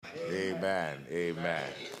Amen. Amen.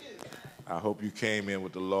 I hope you came in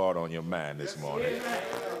with the Lord on your mind this morning.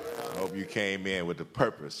 I hope you came in with the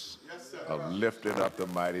purpose of lifting up the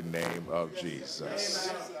mighty name of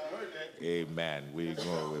Jesus. Amen. We're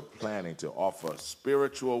planning to offer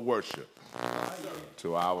spiritual worship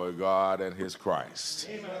to our God and his Christ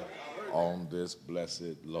on this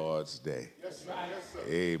blessed Lord's Day.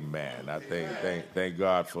 Amen. I thank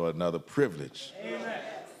God for another privilege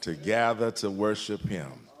to gather to worship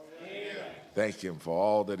him. Thank him for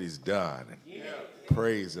all that he's done.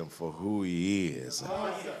 Praise him for who he is.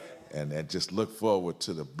 And just look forward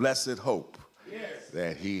to the blessed hope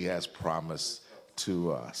that he has promised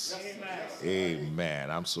to us.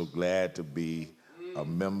 Amen. I'm so glad to be a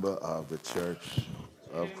member of the Church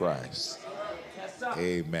of Christ.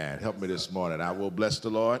 Amen. Help me this morning. I will bless the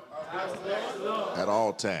Lord at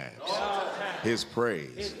all times. His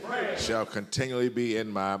praise shall continually be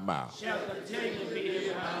in my mouth.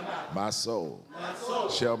 My soul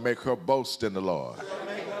shall make her boast in the Lord.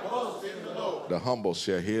 The humble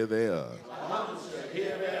shall hear thereof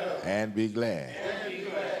and be glad.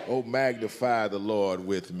 Oh, magnify the Lord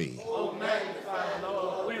with me.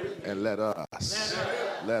 And let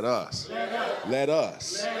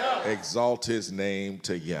us exalt his name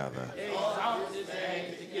together.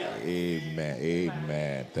 Amen.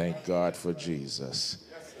 Amen. Thank God for Jesus.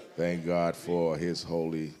 Thank God for his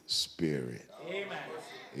Holy Spirit.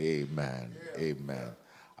 Amen. Amen.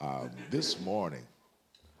 This morning,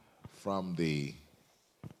 from the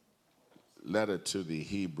letter to the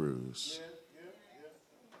Hebrews,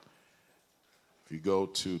 if you go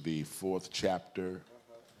to the 4th chapter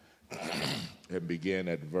and begin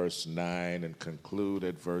at verse 9 and conclude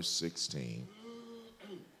at verse 16,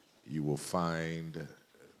 you will find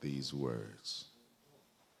these words.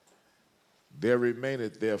 There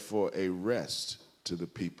remaineth therefore a rest to the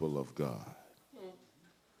people of God.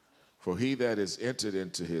 For he that is entered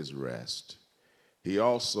into his rest, he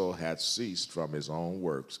also hath ceased from his own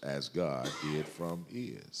works, as God did from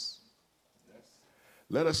his.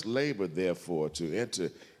 Let us labor, therefore, to enter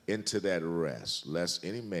into that rest, lest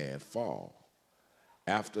any man fall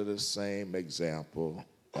after the same example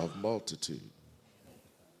of multitude,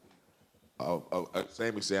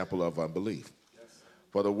 same example of unbelief.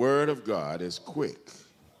 For the word of God is quick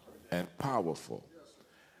and powerful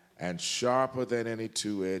and sharper than any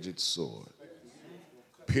two-edged sword,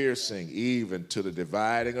 piercing even to the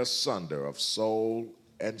dividing asunder of soul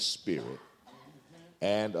and spirit,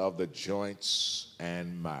 and of the joints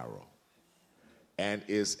and marrow, and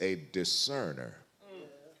is a discerner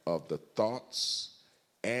of the thoughts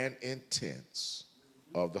and intents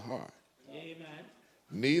of the heart. Amen.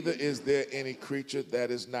 Neither is there any creature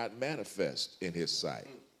that is not manifest in his sight,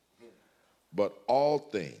 but all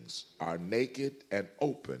things are naked and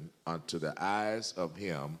open unto the eyes of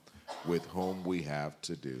him with whom we have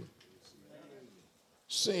to do.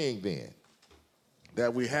 Seeing then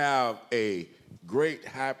that we have a great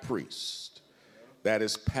high priest that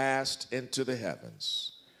is passed into the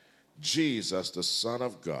heavens, Jesus, the Son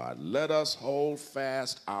of God, let us hold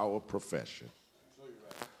fast our profession.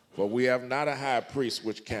 For we have not a high priest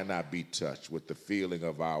which cannot be touched with the feeling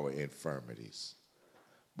of our infirmities,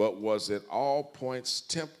 but was in all points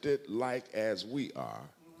tempted like as we are,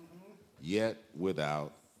 yet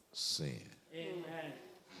without sin. Amen.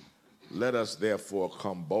 Let us therefore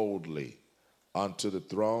come boldly unto the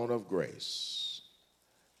throne of grace,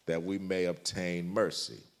 that we may obtain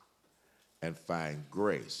mercy and find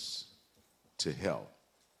grace to help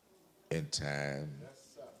in time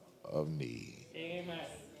of need. Amen.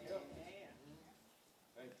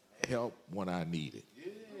 Help when I need it.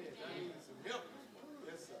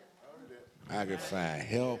 I can find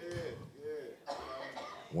help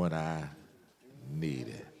when I need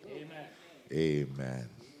it. Amen.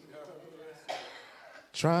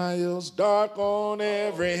 Trials dark on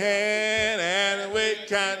every hand, and we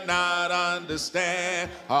cannot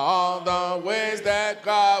understand all the ways that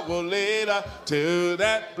God will lead us to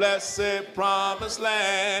that blessed promised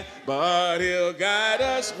land. But he'll guide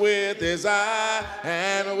us with his eye,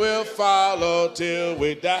 and we'll follow till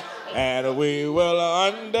we die, and we will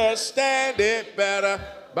understand it better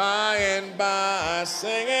by and by,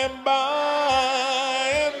 singing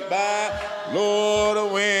by and by.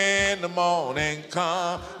 Lord, when the morning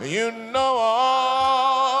comes, you know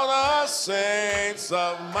all the saints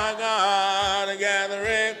of my God are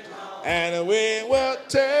gathering, and we will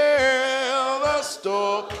tell the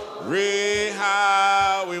story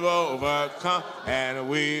how we've overcome, and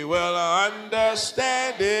we will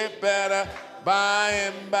understand it better by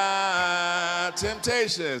and by.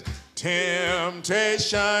 Temptations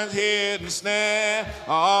Temptations, hidden snare,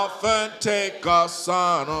 often take us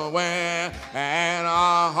unaware, and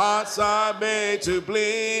our hearts are made to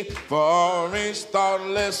bleed for each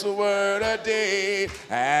thoughtless word a day.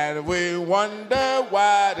 And we wonder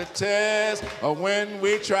why the test when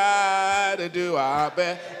we try to do our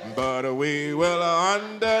best, but we will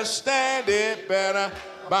understand it better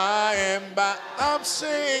by and by. I'm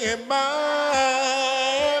singing by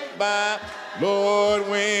and by. Lord,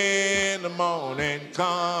 when the morning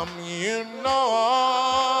come, you know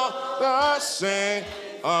all the saints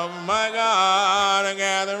of my God are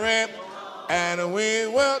gathering, and we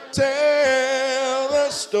will tell the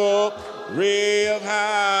story of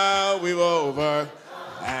how we've over,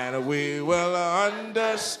 and we will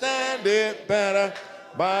understand it better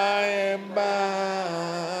by and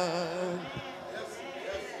by.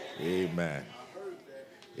 Amen.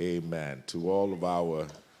 Amen. To all of our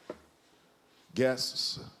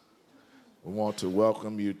guests, we want to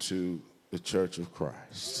welcome you to the Church of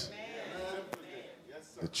Christ,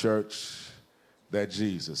 the church that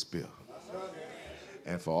Jesus built.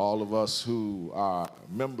 And for all of us who are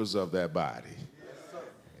members of that body,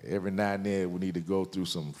 every now and then we need to go through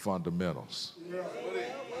some fundamentals.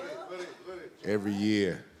 Every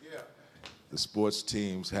year, the sports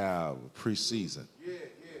teams have a preseason,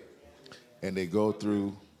 and they go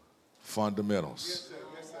through fundamentals.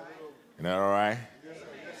 Isn't that all right?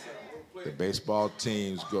 The baseball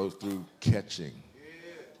teams go through catching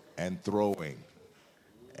and throwing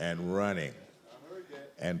and running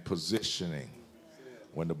and positioning.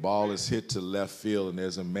 When the ball is hit to left field and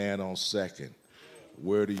there's a man on second,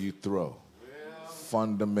 where do you throw?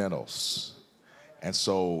 Fundamentals. And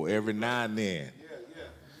so every now and then,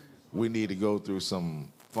 we need to go through some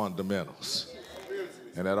fundamentals.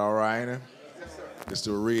 Isn't that all right? Just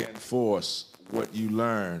to reinforce what you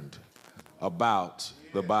learned about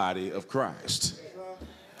the body of Christ.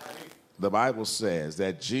 The Bible says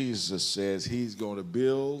that Jesus says he's going to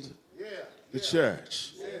build the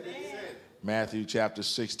church. Matthew chapter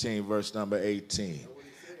 16, verse number 18.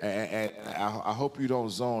 And I hope you don't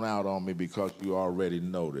zone out on me because you already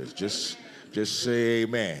know this. Just say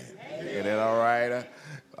amen. Is that all right?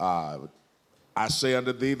 I say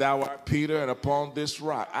unto thee, thou art Peter, and upon this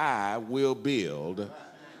rock I will build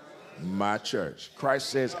my church. Christ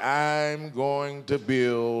says, I'm going to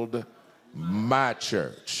build my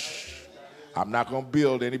church. I'm not going to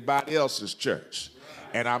build anybody else's church,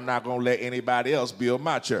 and I'm not going to let anybody else build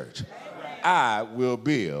my church. I will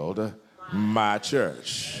build my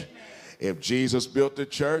church. If Jesus built the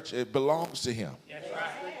church, it belongs to him.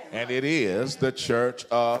 And it is the church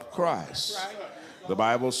of Christ. The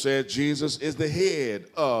Bible says Jesus is the head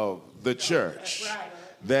of the church.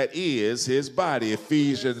 That is his body.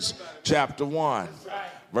 Ephesians chapter 1,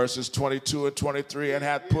 verses 22 and 23, and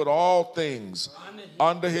hath put all things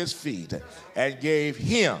under his feet, and gave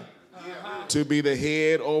him to be the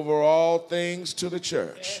head over all things to the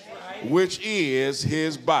church, which is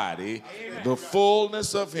his body, the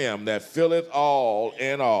fullness of him that filleth all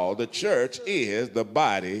in all. The church is the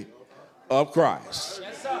body of Christ.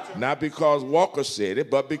 Not because Walker said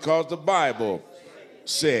it, but because the Bible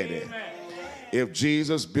said it. If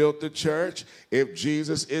Jesus built the church, if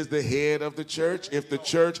Jesus is the head of the church, if the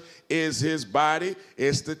church is his body,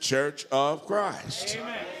 it's the church of Christ.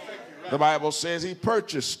 Amen. The Bible says he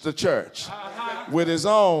purchased the church with his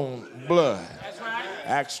own blood. Right.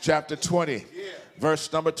 Acts chapter 20,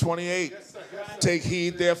 verse number 28. Take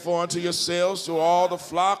heed therefore unto yourselves to all the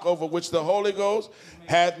flock over which the Holy Ghost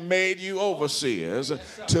hath made you overseers,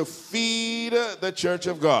 to feed the church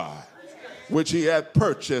of God, which he had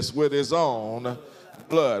purchased with his own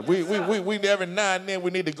blood. We every now and then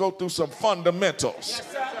we need to go through some fundamentals.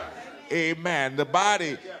 Amen. The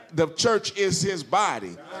body, the church is his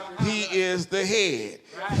body. He is the head.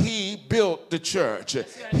 He built the church.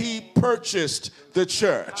 He purchased the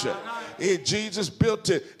church. Jesus built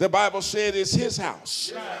it. The Bible said it's his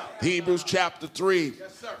house. Hebrews chapter 3,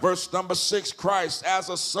 verse number 6, Christ as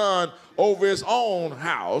a son over his own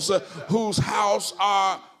house, whose house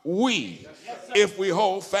are we, if we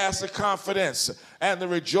hold fast the confidence and the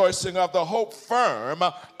rejoicing of the hope firm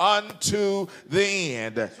unto the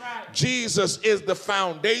end. Right. Jesus is the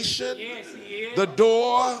foundation, the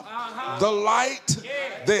door, the light,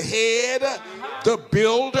 the head, the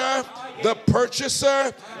builder, the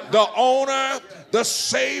purchaser, the owner, the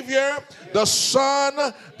Savior, the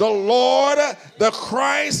Son, the Lord, the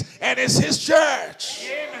Christ, and it's his church.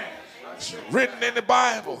 It's written in the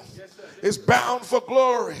Bible. It's bound for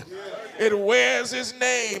glory. It wears his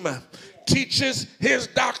name. teaches his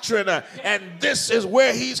doctrine. And this is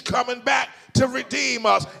where he's coming back to redeem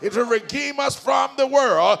us, to redeem us from the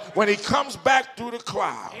world when he comes back through the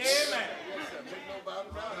clouds. Amen.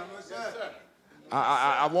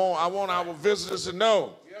 I want our visitors to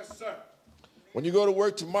know, Yes, sir. when you go to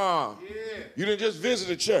work tomorrow, you didn't just visit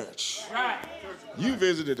a church. Right. You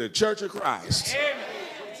visited the Church of Christ.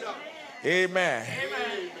 Amen. Amen.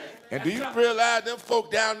 And do you realize them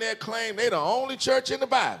folk down there claim they're the only church in the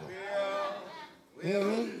Bible?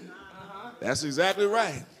 That's exactly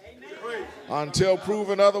right. Until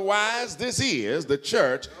proven otherwise, this is the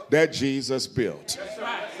church that Jesus built.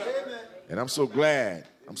 And I'm so glad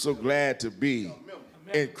to be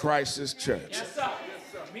in Christ's church.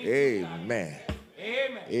 Amen.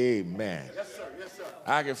 Amen.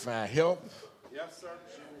 I can find help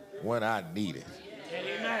when I need it.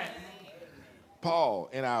 Amen. Paul,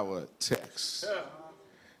 in our text,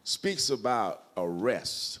 speaks about a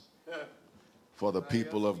rest for the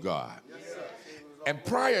people of God. And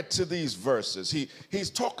prior to these verses, he's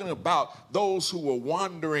talking about those who were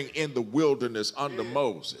wandering in the wilderness under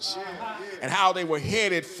Moses and how they were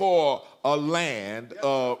headed for a land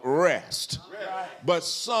of rest. But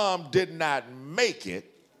some did not make it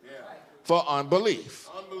for unbelief.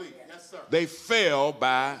 They fell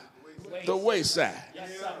by the wayside.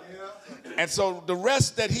 And so the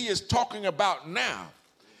rest that he is talking about now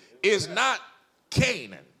is not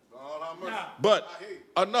Canaan, but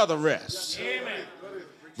another rest. Amen.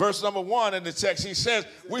 Verse number 1 in the text, he says,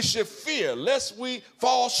 we should fear lest we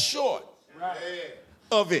fall short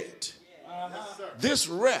of it. This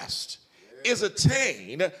rest is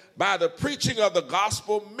attained by the preaching of the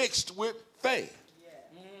gospel mixed with faith.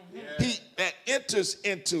 He that enters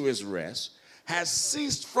into his rest has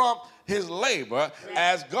ceased from his labor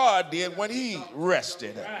as God did when he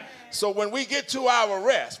rested. So when we get to our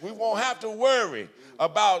rest, we won't have to worry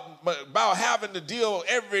about having to deal with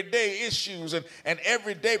everyday issues and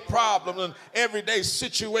everyday problems and everyday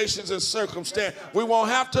situations and circumstances. We won't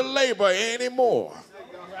have to labor anymore.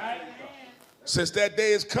 Since that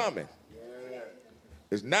day is coming.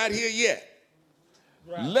 It's not here yet.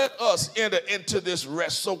 Let us enter into this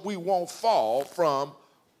rest so we won't fall from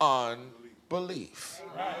unbelief.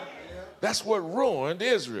 That's what ruined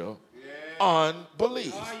Israel.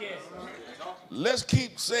 Unbelief. Let's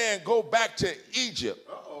keep saying go back to Egypt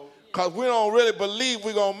because we don't really believe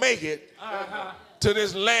we're going to make it to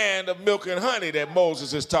this land of milk and honey that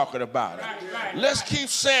Moses is talking about. Let's keep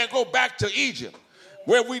saying go back to Egypt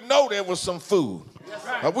where we know there was some food.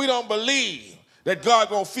 But we don't believe that God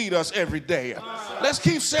going to feed us every day. Let's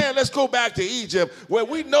keep saying let's go back to Egypt where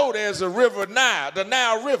we know there's a river Nile, the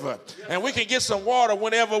Nile River, and we can get some water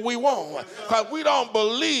whenever we want. Because we don't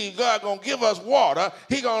believe God going to give us water.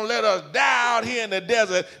 He going to let us die out here in the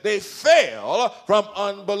desert. They fell from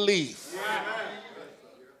unbelief.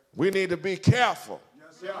 We need to be careful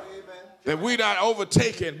that we're not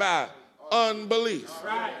overtaken by unbelief.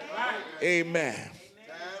 Amen.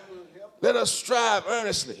 Let us strive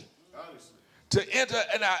earnestly to enter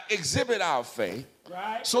and exhibit our faith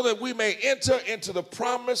so that we may enter into the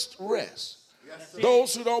promised rest.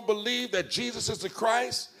 Those who don't believe that Jesus is the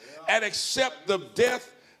Christ and accept the death,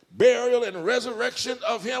 burial, and resurrection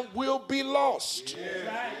of him will be lost.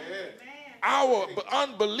 Our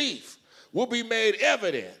unbelief will be made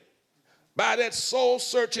evident by that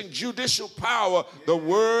soul-searching judicial power, the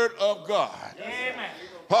word of God. Amen.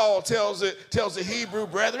 Paul tells the Hebrew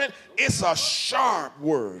brethren, it's a sharp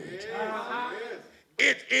word.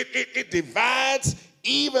 It divides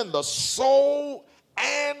even the soul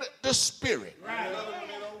and the spirit.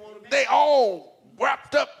 They all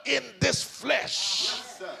wrapped up in this flesh.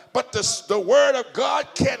 But the word of God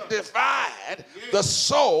can divide the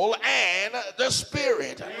soul and the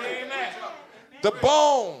spirit. The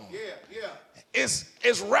bone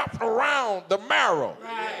is wrapped around the marrow.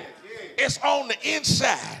 It's on the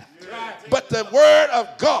inside. But the word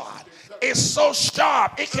of God is so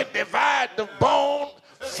sharp it can divide the bone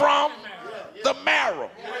from the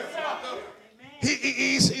marrow.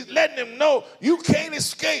 He's letting them know you can't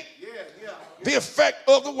escape the effect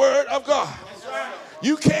of the word of God.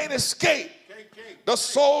 You can't escape the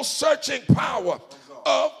soul-searching power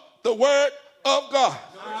of the word of God.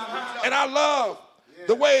 And I love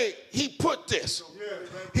the way he put this.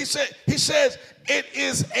 He says it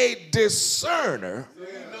is a discerner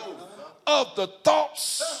of the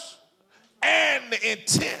thoughts and the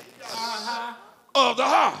intent of the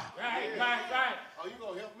heart. Right. Oh, you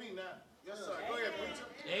gonna help me now? Yes, sir. Go ahead, preacher.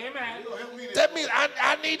 Amen. You gonna help me now? That means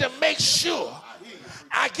I need to make sure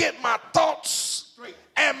I get my thoughts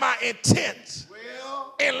and my intent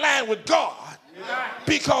in line with God.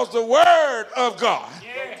 Because the word of God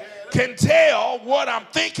can tell what I'm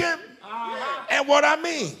thinking and what I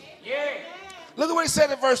mean. Look at what he said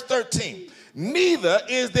in verse 13. Neither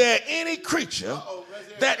is there any creature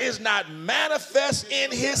that is not manifest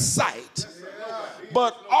in his sight,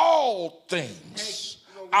 but all things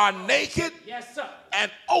are naked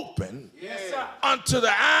and open unto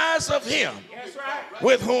the eyes of him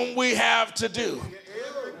with whom we have to do.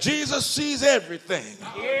 Jesus sees everything.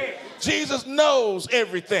 Jesus knows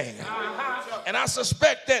everything. And I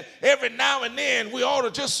suspect that every now and then we ought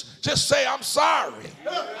to just say, I'm sorry.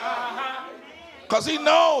 Because he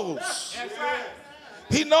knows.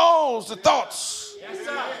 He knows the thoughts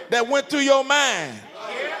that went through your mind.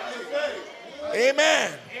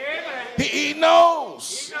 Amen. He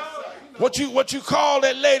knows what you call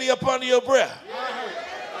that lady up under your breath.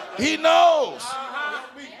 He knows.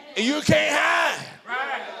 And you can't hide.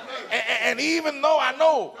 And even though I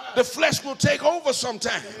know the flesh will take over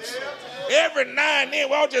sometimes, every now and then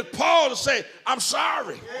we'll just pause and say, I'm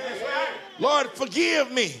sorry. Lord,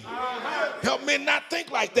 forgive me. Help me not think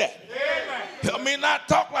like that. Help me not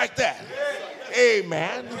talk like that.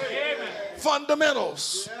 Amen.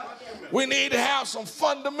 Fundamentals. We need to have some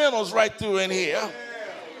fundamentals right through in here.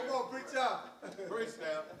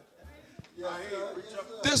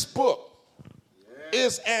 This book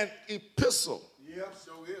is an epistle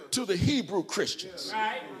to the Hebrew Christians.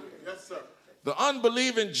 The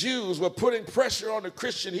unbelieving Jews were putting pressure on the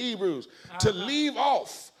Christian Hebrews to leave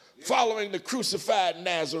off following the crucified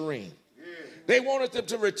Nazarene. They wanted them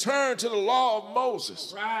to return to the law of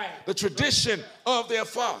Moses, the tradition of their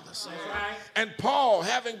fathers. And Paul,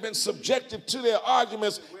 having been subjected to their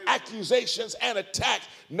arguments, accusations, and attacks,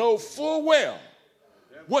 know full well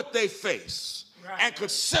what they face and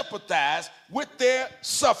could sympathize with their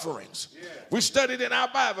sufferings. We studied in our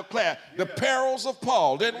Bible class the perils of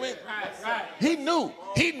Paul, didn't we? He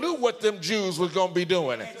knew what them Jews was going to be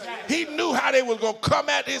doing. He knew how they was going to come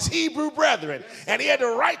at his Hebrew brethren. And he had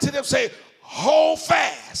to write to them, say, hold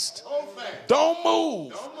fast. Don't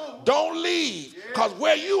move. Don't leave. Because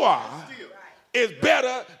where you are is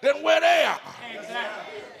better than where they are.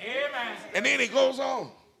 And then he goes on.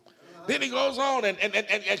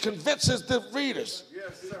 And convinces the readers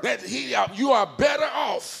that you are better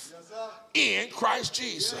off in Christ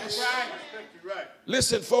Jesus.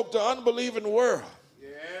 Listen, folk, the unbelieving world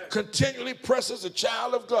continually presses the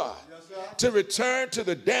child of God to return to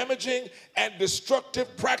the damaging and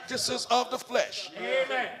destructive practices of the flesh.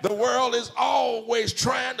 The world is always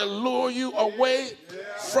trying to lure you away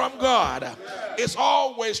from God. It's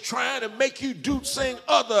always trying to make you do things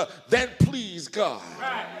other than please God.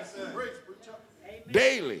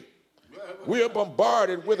 Daily, we are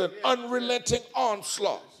bombarded with an unrelenting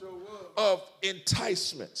onslaught of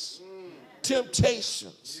enticements,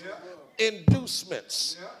 temptations,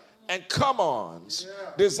 inducements, and come-ons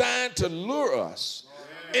designed to lure us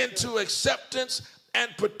into acceptance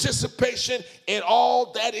and participation in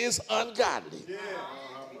all that is ungodly.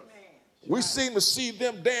 We seem to see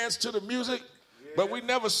them dance to the music, but we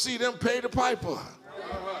never see them pay the piper.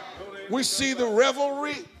 We see the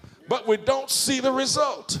revelry, but we don't see the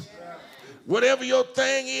result. Whatever your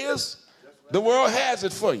thing is, the world has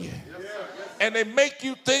it for you. And they make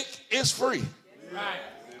you think it's free.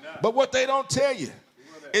 But what they don't tell you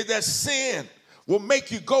is that sin will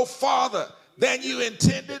make you go farther than you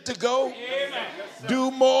intended to go, do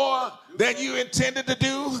more than you intended to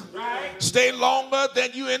do, stay longer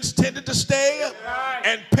than you intended to stay,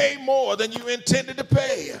 and pay more than you intended to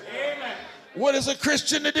pay. What is a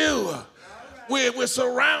Christian to do? We're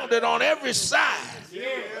surrounded on every side.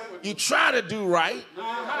 You try to do right,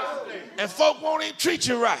 and folk won't even treat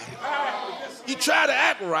you right. You try to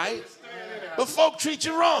act right, but folk treat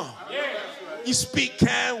you wrong. You speak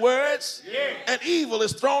kind words, and evil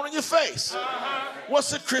is thrown in your face.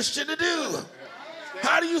 What's a Christian to do?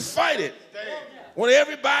 How do you fight it when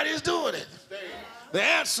everybody is doing it? The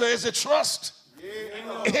answer is to trust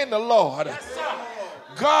in the Lord.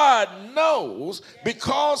 God knows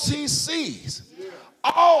because he sees.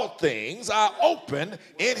 All things are open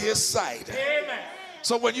in his sight.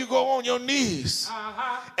 So when you go on your knees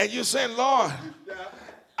and you're saying, Lord,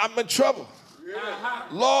 I'm in trouble.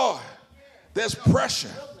 Lord, there's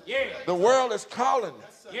pressure. The world is calling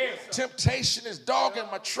me. Temptation is dogging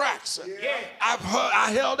my tracks.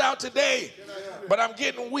 I held out today, but I'm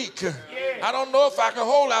getting weak. I don't know if I can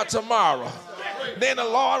hold out tomorrow. Then the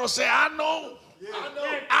Lord will say, I know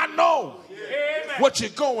what you're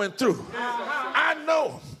going through. I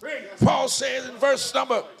know. Paul says in verse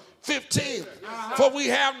number 15, for we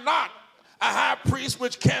have not a high priest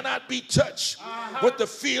which cannot be touched with the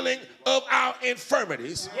feeling of our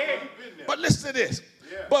infirmities. But listen to this.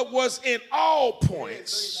 but was in all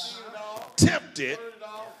points tempted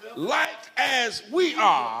like as we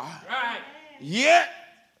are, yet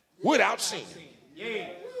without sin.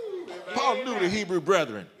 Paul knew the Hebrew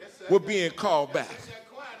brethren were being called back.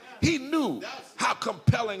 He knew how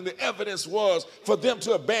compelling the evidence was for them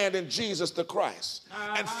to abandon Jesus the Christ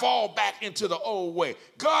and fall back into the old way.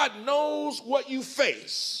 God knows what you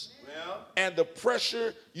face and the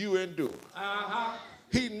pressure you endure.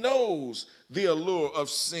 He knows the allure of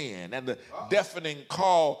sin and the deafening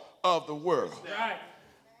call of the world.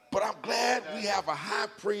 But I'm glad we have a high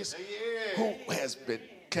priest who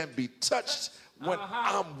can be touched when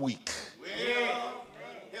I'm weak.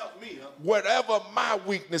 Whatever my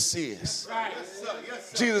weakness is,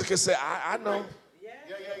 Jesus can say, I know.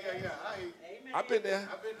 I've been there.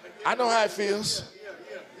 I know how it feels.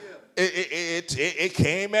 It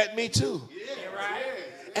came at me too.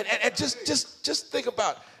 And just think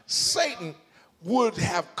about it. Satan would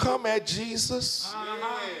have come at Jesus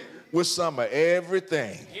with some of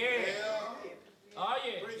everything.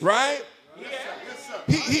 Right?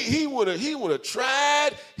 He would have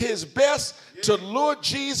tried his best to lure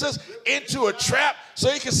Jesus into a trap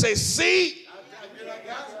so he could say, see,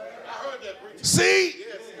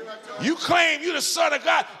 you claim you're the Son of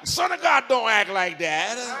God. The Son of God don't act like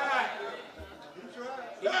that.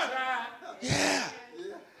 Yeah.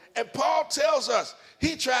 And Paul tells us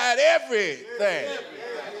he tried everything.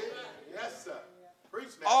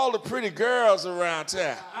 All the pretty girls around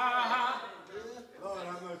town.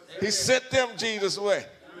 He sent them Jesus' way.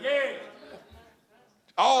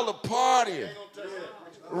 All the partying,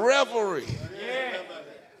 revelry,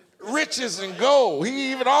 riches and gold.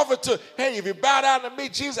 He even offered to, hey, if you bow down to me,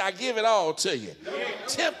 Jesus, I give it all to you.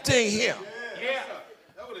 Tempting him.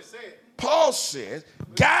 Paul said,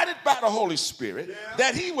 guided by the Holy Spirit,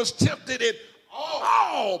 that he was tempted in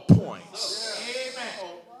all points.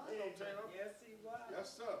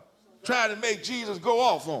 Trying to make Jesus go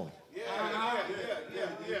off on him.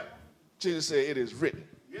 Jesus said, it is written.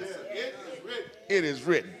 It is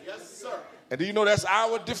written. And do you know that's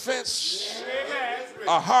our defense?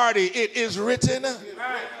 A hearty, it is written.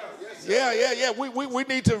 Yeah. We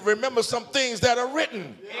need to remember some things that are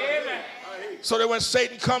written. So that when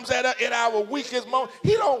Satan comes at us in our weakest moment,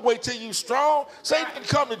 he don't wait till you strong. Satan can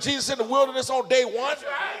come to Jesus in the wilderness on day 1.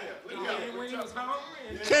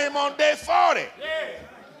 Came on day 40.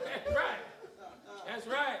 That's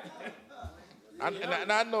right.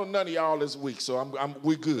 And I know none of y'all is weak, so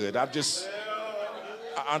we good. I'm just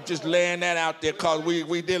laying that out there because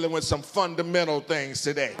we dealing with some fundamental things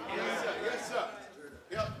today. Yes,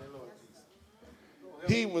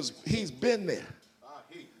 sir. He's been there.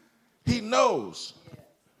 He knows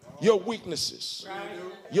your weaknesses,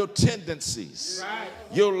 your tendencies,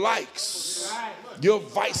 your likes, your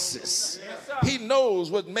vices. He knows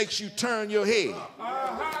what makes you turn your head.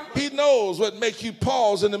 He knows what makes you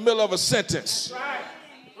pause in the middle of a sentence.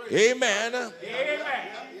 Amen.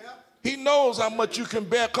 He knows how much you can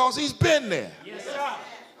bear because he's been there.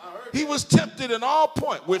 He was tempted in all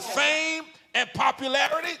points with fame and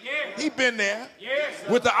popularity. He's been there.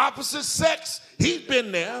 With the opposite sex, he's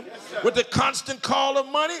been there. With the constant call of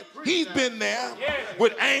money, he's been there.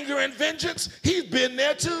 With anger and vengeance, he's been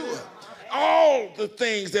there too. All the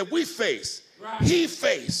things that we face, he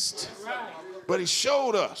faced. But he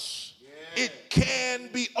showed us it can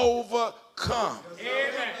be overcome.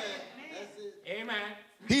 Amen.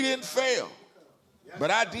 He didn't fail,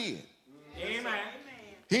 but I did. Amen.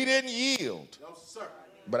 He didn't yield,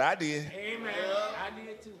 but I did. Amen. I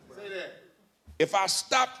did too. If I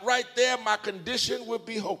stopped right there, my condition would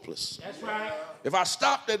be hopeless. That's right. If I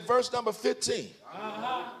stopped at verse number 15,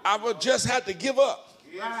 I would just have to give up.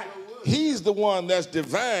 Right. He's the one that's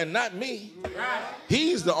divine, not me. Right.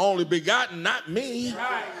 He's the only begotten, not me.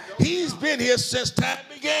 Right. He's been here since time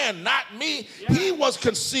began, not me. Yeah. He was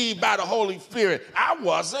conceived by the Holy Spirit. I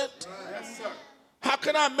wasn't. How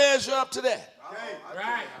can I measure up to that?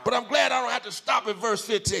 Right. But I'm glad I don't have to stop at verse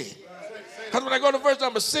 15. Because when I go to verse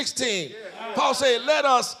number 16, Paul said, let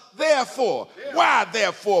us therefore. Why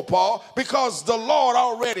therefore, Paul? Because the Lord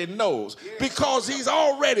already knows. Because he's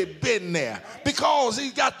already been there. Because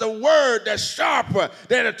he's got the word that's sharper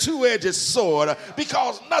than a two-edged sword.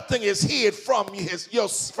 Because nothing is hid from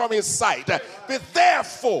his sight. But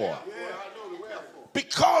therefore,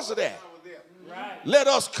 because of that, let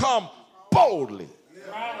us come boldly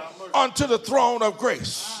unto the throne of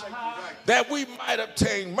grace, that we might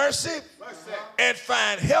obtain mercy and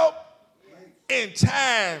find help in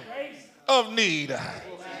time of need.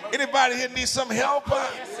 Anybody here need some help?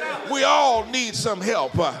 We all need some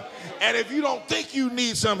help. And if you don't think you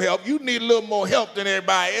need some help, you need a little more help than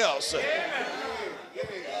everybody else.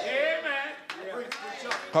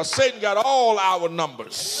 Because Satan got all our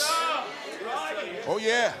numbers. Oh,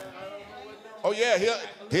 yeah. Oh, yeah.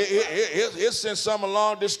 He'll send some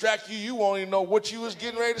along, distract you. You won't even know what you was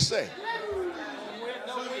getting ready to say.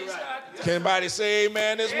 Can anybody say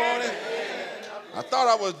amen this morning? I thought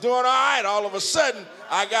I was doing all right. All of a sudden,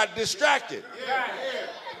 I got distracted.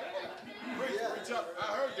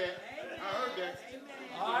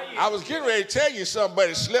 I was getting ready to tell you something, but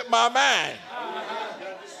it slipped my mind.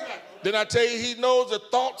 Didn't I tell you he knows the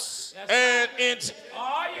thoughts and intent?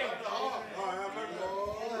 Oh, yeah.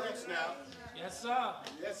 Yes, sir.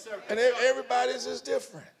 Yes, sir. And everybody's is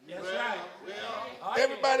different. That's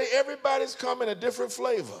right. Everybody's come in a different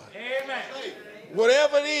flavor. Amen.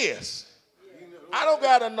 Whatever it is, I don't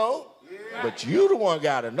gotta know, but you the one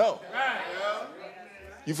gotta know. Right.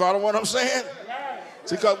 You follow what I'm saying? Right.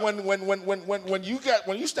 See, because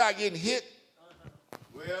when you start getting hit,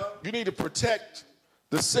 you need to protect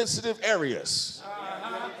the sensitive areas,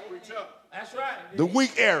 That's right. the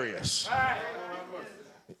weak areas. Right.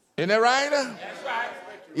 Isn't that right? That's right.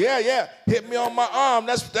 Yeah. Hit me on my arm.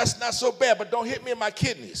 That's not so bad, but don't hit me in my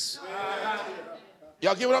kidneys.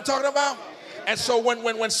 Y'all get what I'm talking about? And so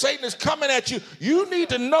when Satan is coming at you, you need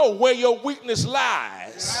to know where your weakness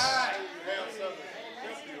lies,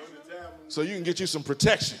 so you can get you some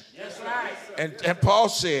protection. That's right. And Paul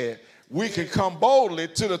said, we can come boldly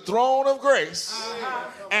to the throne of grace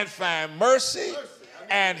and find mercy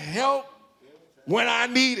and help when I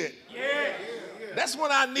need it. Yeah. That's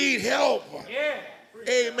when I need help. Yeah.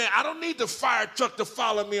 Amen. I don't need the fire truck to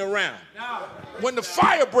follow me around. No. When the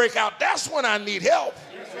fire break out, that's when I need help.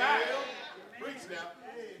 That's right. Preach now.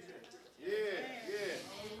 Yeah.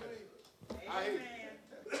 I hear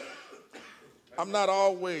you. I'm not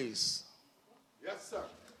always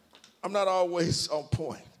on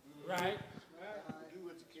point. Right. Do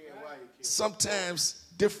what you can while you can. Sometimes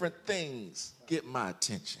different things get my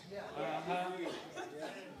attention.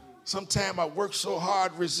 Sometimes I work so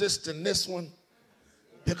hard resisting this one,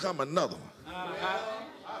 here come another one. I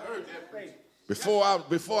heard that preach. Before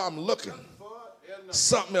I'm looking,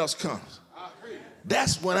 something else comes.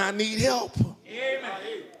 That's when I need help. Amen.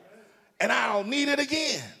 And I don't need it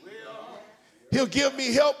again. He'll give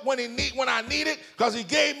me help when I need it, because he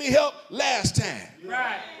gave me help last time.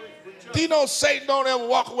 Right. Do you know Satan don't ever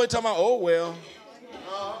walk away talking about, oh, well,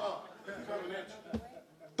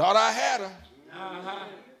 thought I had her.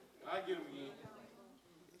 I get him again.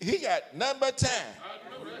 He got nothing but time.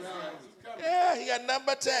 Yeah, he got nothing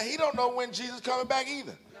but time. He don't know when Jesus is coming back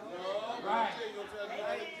either. Right.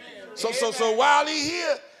 So while he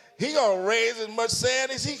here, he gonna raise as much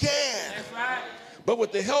sand as he can. That's right. But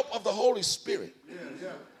with the help of the Holy Spirit,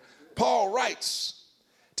 Paul writes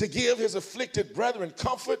to give his afflicted brethren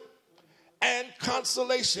comfort and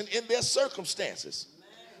consolation in their circumstances.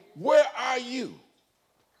 Where are you?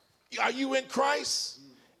 Are you in Christ?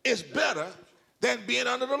 It's better than being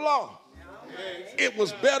under the law. It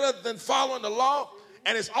was better than following the law,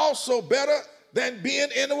 and it's also better than being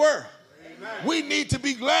in the world. We need to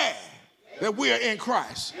be glad that we are in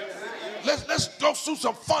Christ. Let's go through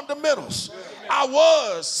some fundamentals. I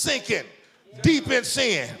was sinking deep in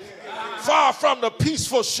sin, far from the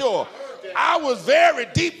peaceful shore. I was very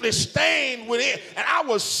deeply stained within, and I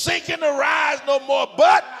was sinking to rise no more.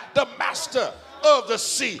 But the master of the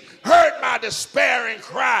sea heard my despairing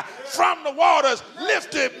cry. From the waters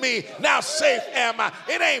lifted me. Now safe am I.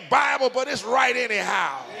 It ain't Bible, but it's right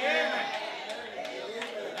anyhow.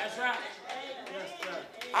 That's right.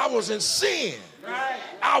 I was in sin. Right.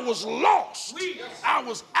 I was lost. I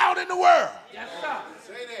was out in the world. Yes, sir.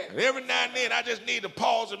 And every now and then I just need to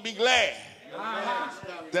pause and be glad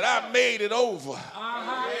that I made it over.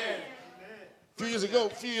 A few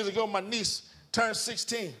years ago, my niece turned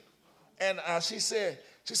 16. And she said,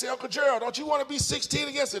 Uncle Gerald, don't you want to be 16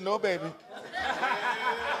 again? I said, no, baby.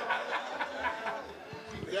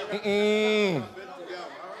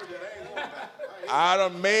 I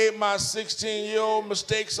done made my 16-year-old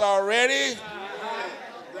mistakes already.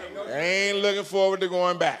 I ain't looking forward to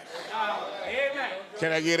going back. Amen.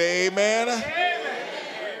 Can I get an amen?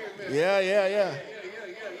 Yeah.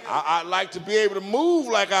 I'd like to be able to move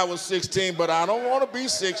like I was 16, but I don't want to be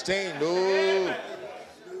 16. No.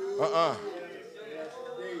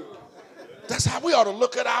 That's how we ought to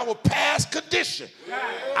look at our past condition.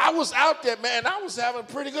 I was out there, man. I was having a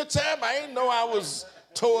pretty good time. I didn't know I was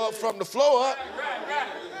tore up from the floor up. Right.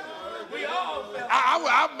 We all felt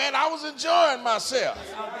I was enjoying myself.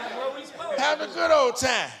 that's what we supposed to. Having a good old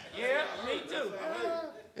time. Yeah, me too.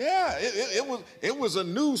 Yeah, it was a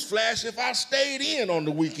news flash if I stayed in on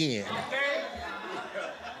the weekend. Okay.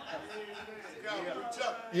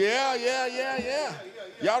 Yeah.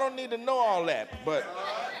 Y'all don't need to know all that, but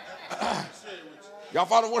y'all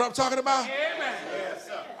follow what I'm talking about? Amen.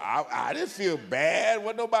 I didn't feel bad.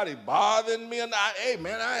 Wasn't nobody bothering me. Hey,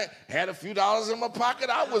 man, I had a few dollars in my pocket.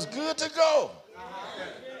 I was good to go.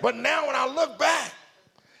 But now when I look back,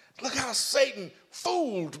 look how Satan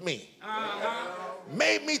fooled me.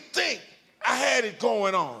 Made me think I had it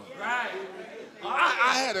going on. Right.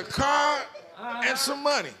 I had a car and some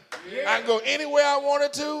money. I could go anywhere I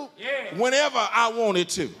wanted to, whenever I wanted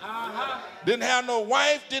to. Didn't have no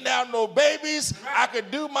wife, didn't have no babies. I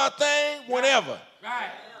could do my thing whenever. Right.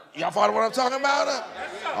 Y'all follow what I'm talking about?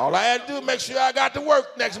 All I had to do was make sure I got to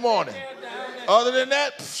work next morning. Other than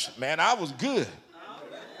that, man, I was good.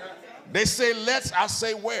 They say let's, I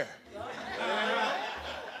say where.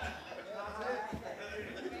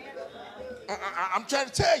 I'm trying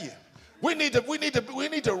to tell you, we need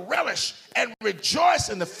to relish and rejoice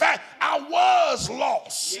in the fact I was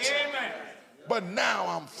lost, but now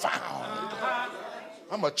I'm found.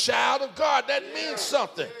 I'm a child of God. That means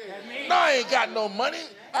something. No, I ain't got no money.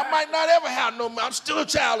 I might not ever have no money. I'm still a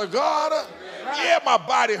child of God. Yeah, my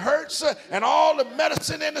body hurts, and all the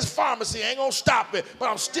medicine in this pharmacy ain't gonna stop it, but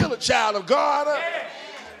I'm still a child of God.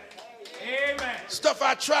 Amen. Stuff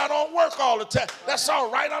I try don't work all the time. That's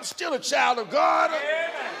all right. I'm still a child of God.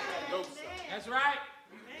 Amen. That's right.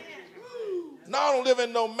 No, I don't live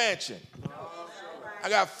in no mansion. I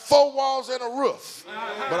got 4 walls and a roof,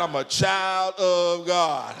 but I'm a child of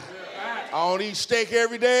God. I don't eat steak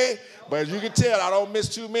every day, but as you can tell, I don't miss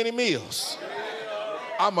too many meals.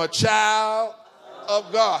 I'm a child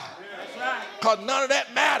of God. Because none of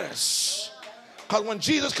that matters. Because when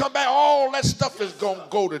Jesus comes back, all that stuff is going to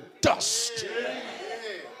go to dust.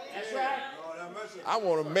 That's right. I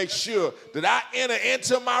want to make sure that I enter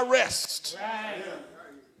into my rest. Right.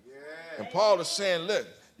 And Paul is saying, look,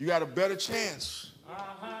 you got a better chance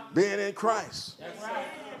being in Christ. That's right.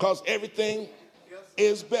 Because everything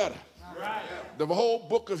is better. Right. The whole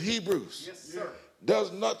book of Hebrews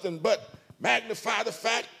does nothing but magnify the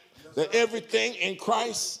fact that everything in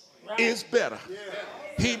Christ is better.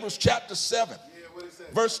 Hebrews chapter 7,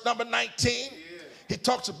 verse number 19, he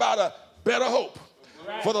talks about a better hope.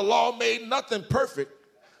 For the law made nothing perfect,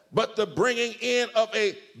 but the bringing in of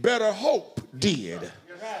a better hope did,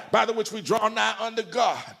 by the which we draw nigh unto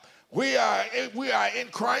God. We are in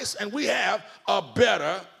Christ, and we have a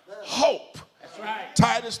better hope. That's right.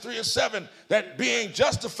 Titus 3:7, that being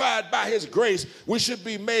justified by his grace, we should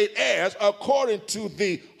be made heirs according to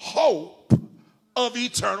the hope of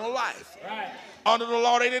eternal life. Right. Under the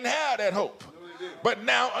law, they didn't have that hope. But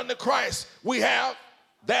now under Christ, we have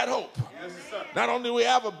that hope. Not only do we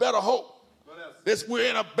have a better hope, we're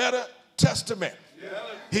in a better testament.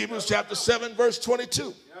 Hebrews chapter 7, verse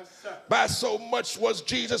 22. By so much was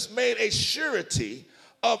Jesus made a surety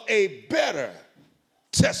of a better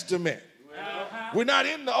testament. We're not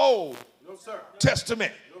in the Old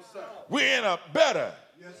Testament. We're in a better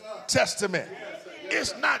testament.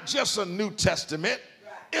 It's not just a New Testament.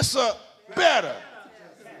 It's a better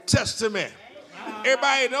testament.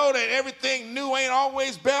 Everybody know that everything new ain't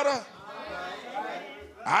always better.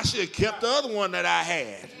 I should have kept the other one that I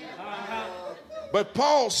had. But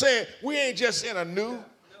Paul said we ain't just in a new,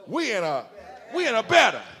 we in a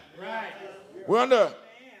better. We're under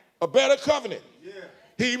a better covenant.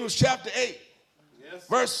 Hebrews chapter 8,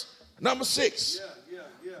 verse number 6.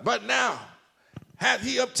 But now hath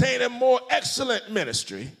he obtained a more excellent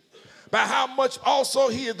ministry, by how much also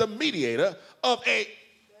he is the mediator of a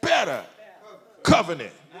better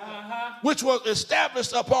covenant, which was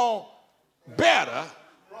established upon better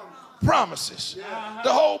promises.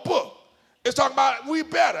 The whole book is talking about we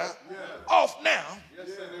better off now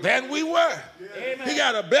than we were. He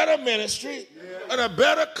got a better ministry and a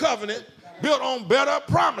better covenant built on better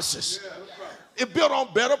promises. It built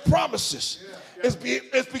on better promises. It's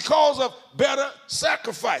because of better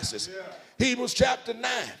sacrifices. Hebrews chapter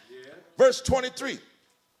 9, verse 23.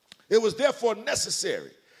 It was therefore necessary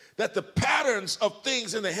that the patterns of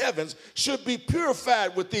things in the heavens should be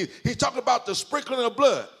purified with these. He's talking about the sprinkling of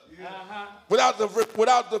blood. Without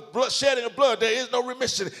the blood, shedding of blood, there is no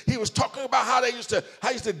remission. He was talking about how they used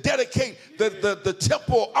to dedicate the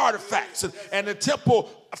temple artifacts and the temple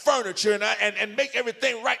furniture and make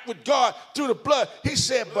everything right with God through the blood. He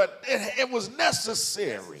said, but it was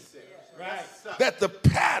necessary that the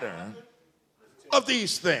pattern of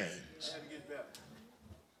these things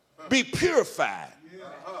be purified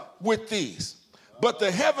with these. But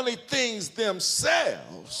the heavenly things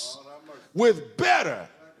themselves with better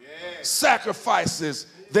sacrifices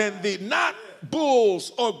than not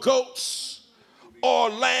bulls or goats or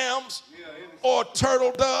lambs or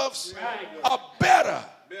turtle doves, a better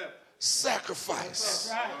sacrifice.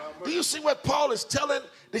 That's right. Do you see what Paul is telling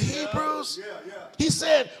the Hebrews? He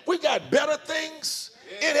said, we got better things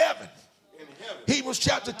in heaven. Hebrews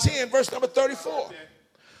chapter 10, verse number 34.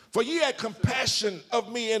 For ye had compassion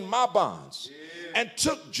of me in my bonds, and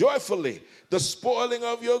took joyfully the spoiling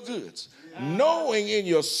of your goods, knowing in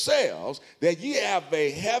yourselves that ye have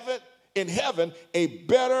in heaven a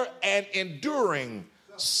better and enduring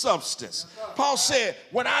substance. Paul said,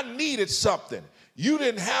 when I needed something, you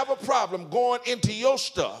didn't have a problem going into your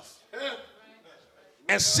stuff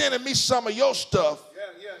and sending me some of your stuff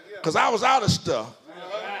because I was out of stuff.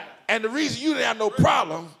 And the reason you didn't have no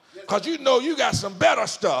problem, because you know you got some better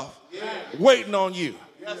stuff waiting on you.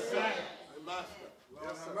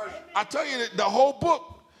 I tell you that the whole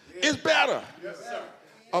book is better.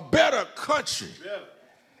 A better country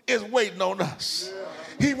is waiting on us.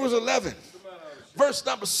 Hebrews 11, verse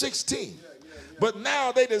number 16. But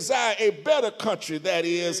now they desire a better country, that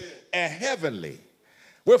is, a heavenly.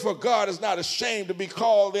 Wherefore God is not ashamed to be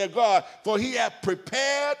called their God, for he hath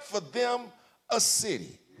prepared for them a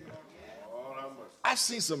city. I've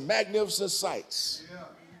seen some magnificent sights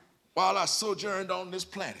while I sojourned on this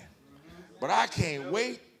planet. But I can't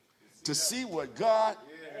wait to see what God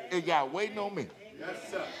has got waiting on me.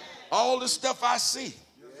 All the stuff I see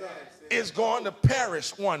is going to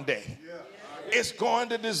perish one day. It's going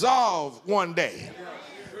to dissolve one day.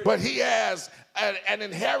 But he has an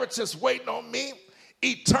inheritance waiting on me,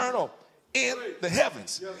 eternal in the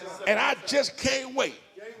heavens. And I just can't wait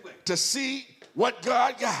to see what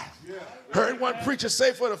God got. Heard one preacher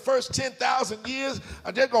say for the first 10,000 years,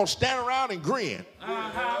 I'm just going to stand around and grin.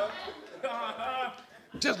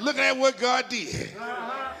 Just looking at what God did.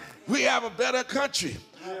 We have a better country,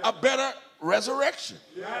 a better resurrection.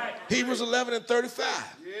 Hebrews 11 and 35.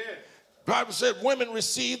 The Bible said women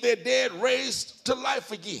received their dead raised to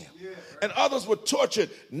life again. And others were tortured,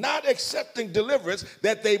 not accepting deliverance,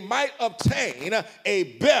 that they might obtain a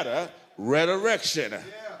better resurrection.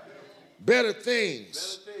 Better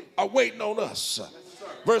things are waiting on us.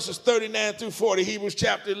 Verses 39 through 40, Hebrews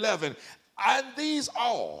chapter 11. And these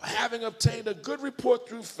all, having obtained a good report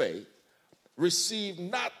through faith, received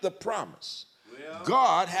not the promise.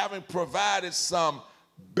 God having provided some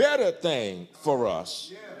better thing for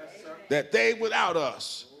us, that they without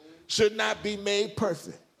us should not be made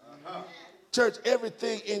perfect. Church,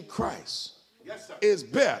 everything in Christ is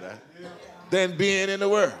better than being in the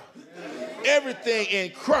world. Everything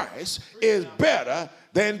in Christ is better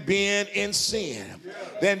than being in sin,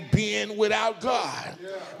 than being without God.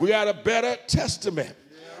 We got a better testament,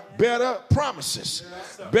 better promises,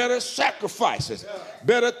 better sacrifices,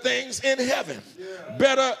 better things in heaven,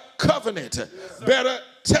 better covenant, better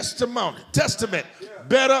testament,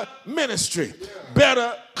 better ministry,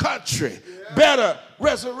 better country, better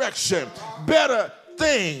resurrection, better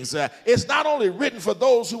things. It's not only written for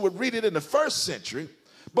those who would read it in the first century,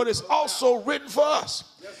 but it's also written for us.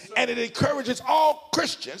 And it encourages all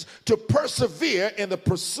Christians to persevere in the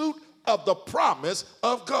pursuit of the promise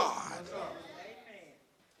of God.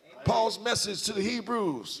 Paul's message to the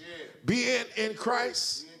Hebrews, being in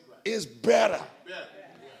Christ is better.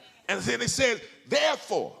 And then he says,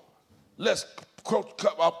 therefore, let's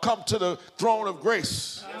come to the throne of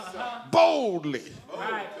grace boldly.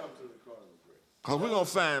 Because we're going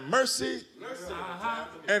to find mercy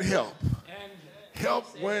and help. Help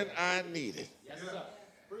when I need it.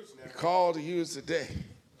 The call to you is today.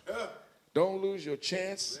 Don't lose your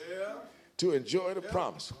chance to enjoy the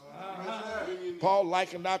promise. Paul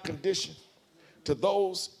likened our condition to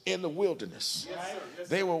those in the wilderness.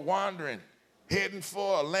 They were wandering, heading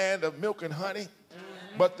for a land of milk and honey,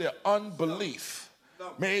 but their unbelief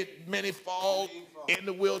made many fall in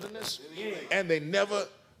the wilderness, and they never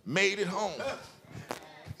made it home.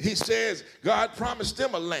 He says God promised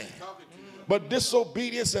them a land, but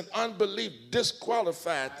disobedience and unbelief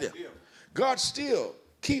disqualified them. God still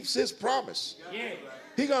keeps his promise.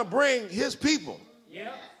 He's going to bring his people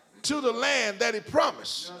to the land that he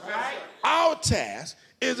promised. Our task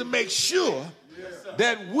is to make sure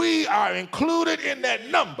that we are included in that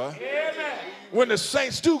number when the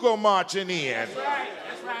saints do go marching in. That's right.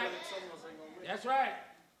 That's right. That's right.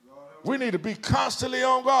 We need to be constantly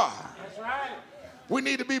on guard. That's right. We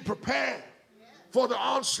need to be prepared for the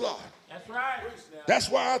onslaught. That's right. That's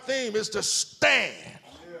why our theme is to stand.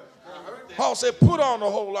 Paul said, put on the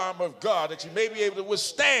whole armor of God that you may be able to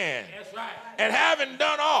withstand. That's right. And having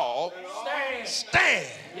done all, stand.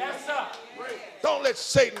 Yes, sir. Don't let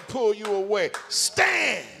Satan pull you away.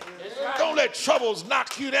 Stand. Right. Don't let troubles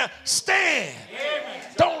knock you down. Stand. Amen.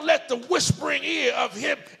 Don't let the whispering ear of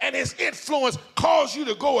him and his influence cause you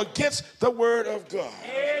to go against the word of God.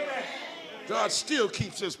 Amen. God still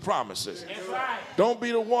keeps his promises. That's right. Don't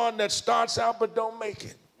be the one that starts out but don't make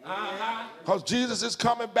it. Uh-huh. Because Jesus is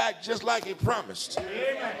coming back just like he promised.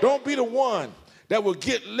 Amen. Don't be the one that will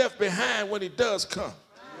get left behind when he does come.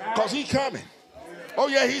 Because he's coming. Oh,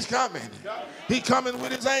 yeah, he's coming. He's coming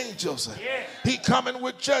with his angels. He's coming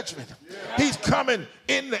with judgment. He's coming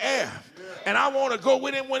in the air. And I want to go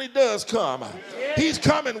with him when he does come. He's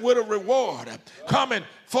coming with a reward. Coming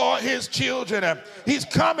for his children. He's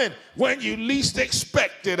coming when you least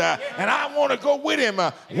expect it. And I want to go with him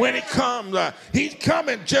when he comes. He's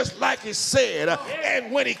coming just like he said.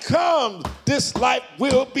 And when he comes, this life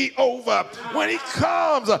will be over. When he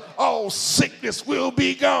comes, all sickness will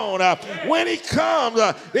be gone. When he comes,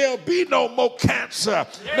 there'll be no more cancer,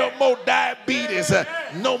 no more diabetes,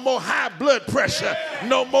 no more high blood pressure,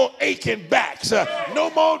 no more aching backs, no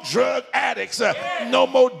more drug addicts, no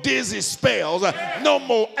more dizzy spells, no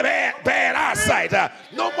more bad eyesight,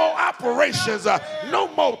 no more operations, no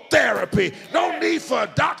more therapy, no need for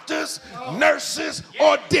doctors, nurses,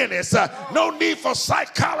 or dentists, no need for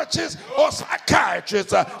psychologists or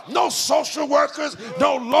psychiatrists, no social workers,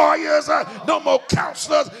 no lawyers, no more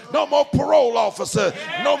counselors, no more parole officers,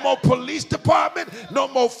 no more police department, no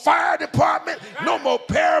more fire department, no more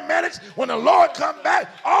paramedics. When the Lord comes back,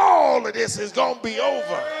 all of this is going to be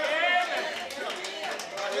over.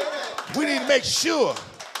 We need to make sure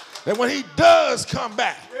that when he does come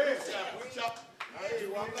back,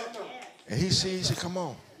 and he sees you, come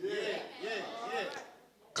on.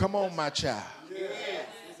 Come on, my child.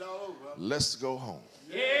 Let's go home.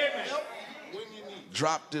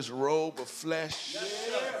 Drop this robe of flesh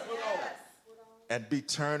and be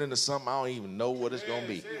turned into something I don't even know what it's going to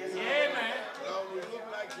be.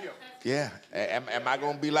 Yeah. Am I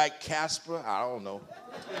going to be like Casper? I don't know.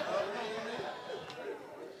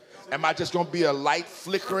 Am I just going to be a light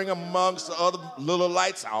flickering amongst the other little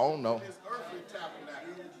lights? I don't know.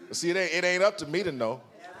 See, it ain't up to me to know.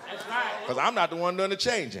 Because I'm not the one doing the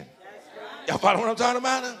changing. Y'all follow what I'm talking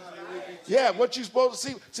about? Yeah, what you supposed to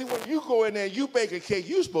see. See, when you go in there and you bake a cake,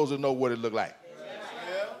 you supposed to know what it look like.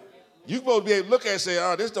 You supposed to be able to look at it and say,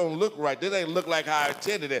 oh, this don't look right. This ain't look like how I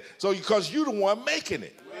intended it. So because you the one making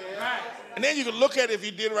it. And then you can look at it if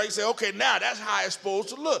you did it right and say, okay, now that's how it's supposed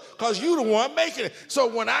to look. Because you the one making it. So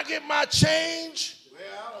when I get my change,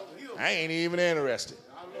 I ain't even interested.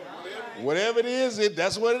 Whatever it is,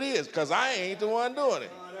 that's what it is. Because I ain't the one doing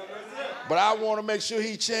it. But I want to make sure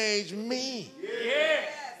he changed me.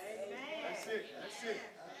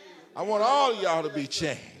 I want all of y'all to be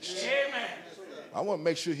changed. I want to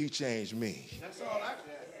make sure he changed me.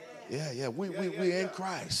 Yeah, we in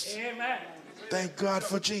Christ. Thank God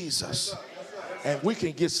for Jesus. And we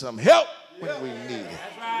can get some help when we need it.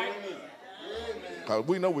 Because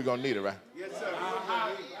we know we're going to need it, right?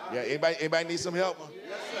 Yeah, anybody need some help?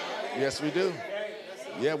 Yes, we do.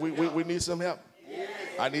 Yeah, we need some help.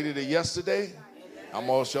 I needed it yesterday. I'm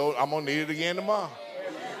gonna need it again tomorrow.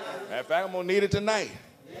 Matter of fact, I'm gonna need it tonight.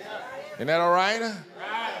 Isn't that all right?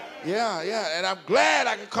 Yeah. And I'm glad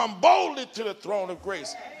I can come boldly to the throne of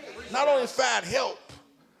grace. Not only find help,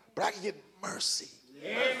 but I can get mercy.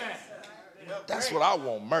 Amen. That's what I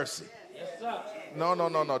want, mercy. No.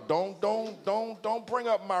 Don't bring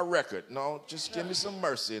up my record. No, just give me some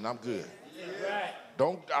mercy and I'm good.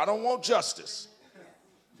 I don't want justice.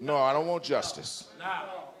 No, I don't want justice.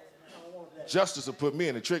 Justice will put me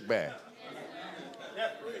in a trick bag.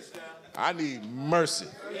 I need mercy.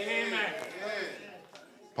 Amen.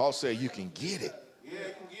 Paul said you can get it. Yeah,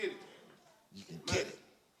 you can get it.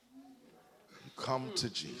 You come to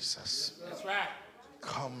Jesus. That's right.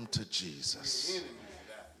 Come to Jesus.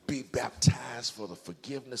 Be baptized for the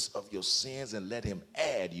forgiveness of your sins and let him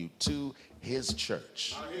add you to his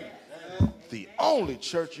church. The only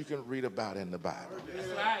church you can read about in the Bible.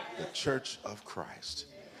 The Church of Christ.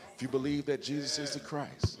 If you believe that Jesus is the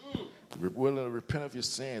Christ, you're willing to repent of your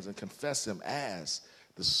sins and confess him as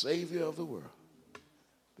the Savior of the world,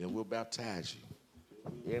 then we'll baptize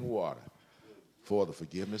you in water for the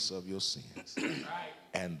forgiveness of your sins.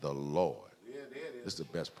 And the Lord, this is the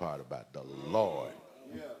best part about it, the Lord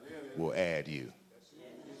will add you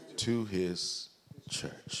to his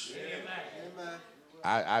church.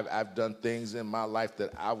 I've done things in my life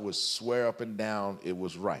that I would swear up and down it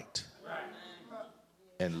was right.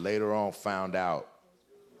 And later on found out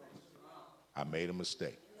I made a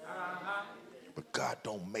mistake. But God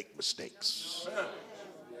don't make mistakes.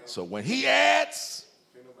 So when he adds,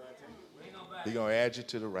 he's going to add you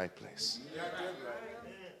to the right place.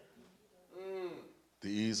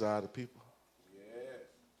 These are the people.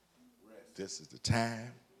 This is the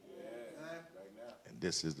time. And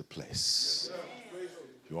this is the place.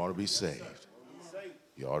 If you want to be saved,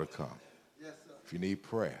 you ought to come. If you need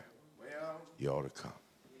prayer, you ought to come.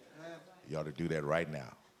 You ought to do that right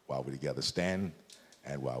now while we're together. Stand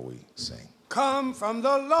and while we sing. Come from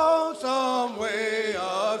the lonesome way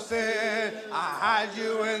of sin. I hide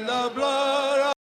you in the blood of